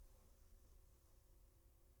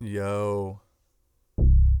Yo,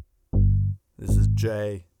 this is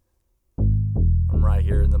Jay. I'm right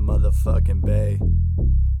here in the motherfucking bay.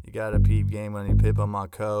 You gotta peep game when you peep on my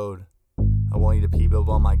code. I want you to peep up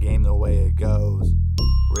on my game the way it goes.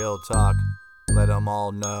 Real talk, let them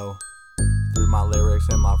all know. Through my lyrics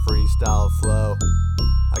and my freestyle flow,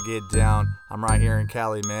 I get down, I'm right here in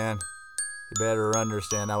Cali, man. You better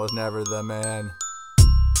understand I was never the man.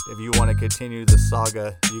 If you want to continue the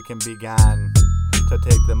saga, you can begin to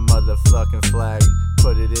take the motherfucking flag,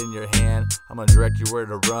 put it in your hand. I'm gonna direct you where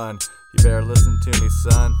to run. You better listen to me,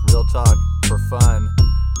 son. Real talk for fun.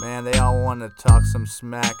 Man, they all wanna talk some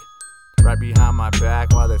smack right behind my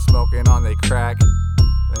back while they're smoking on they crack.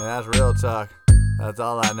 Man, that's real talk. That's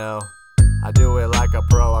all I know. I do it like a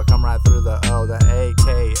pro. I come right through the O, the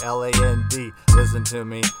A-K-L-A-N-D. Listen to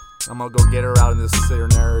me. I'm gonna go get her out in this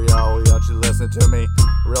scenario. Don't you listen to me?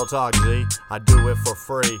 Real talk, G. I do it for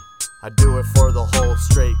free. I do it for the whole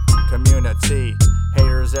straight community.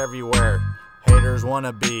 Haters everywhere. Haters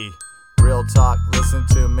wanna be. Real talk, listen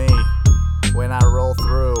to me. When I roll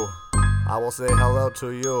through, I will say hello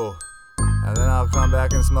to you. And then I'll come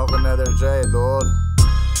back and smoke another J, dude.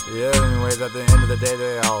 Yeah, anyways, at the end of the day,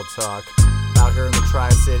 they all talk. Out here in the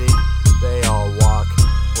Tri-City, they all walk.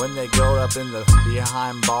 When they go up in the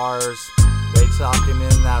behind bars, they talking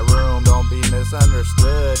in that room. Don't be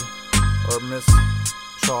misunderstood or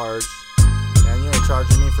mischarged. And you ain't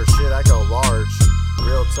charging me for shit, I go large.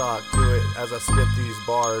 Real talk, do it as I spit these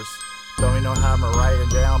bars. Don't even know how I'm writing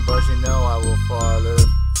down, but you know I will follow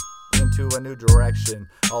into a new direction,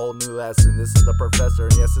 a whole new lesson. This is the professor,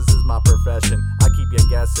 and yes, this is my profession. I keep you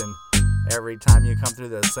guessing every time you come through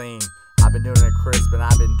the scene. I've been doing it crisp and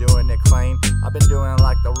I've been doing it clean. I've been doing it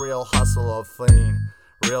like the real hustle of fleeing.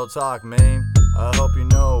 Real talk, man. I hope you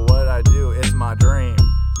know what I do, it's my dream.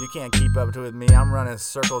 You can't keep up with me, I'm running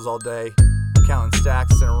circles all day. I'm counting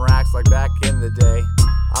stacks and racks like back in the day.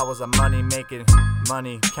 I was a money making,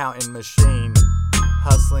 money counting machine.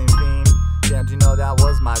 Hustling fiend, don't you know that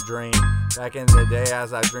was my dream. Back in the day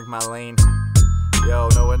as I drink my lean. Yo,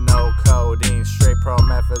 no codeine, straight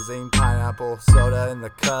promethazine, pineapple soda in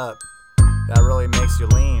the cup. That really makes you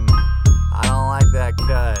lean. I don't like that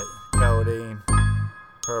cut, codeine,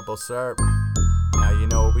 purple syrup. Now you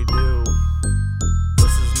know what we do.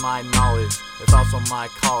 This is my knowledge, it's also my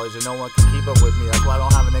college, and no one can keep up with me. That's why I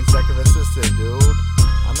don't have an executive assistant, dude.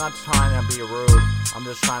 I'm not trying to be rude, I'm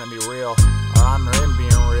just trying to be real. Or I'm in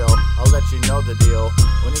being real, I'll let you know the deal.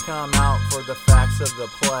 When you come out for the facts of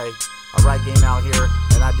the play, I write game out here,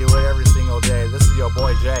 and I do it every single day. This is your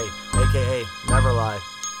boy Jay, aka Never Lie.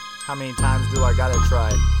 How many times do I gotta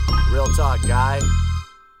try? Real talk, guy.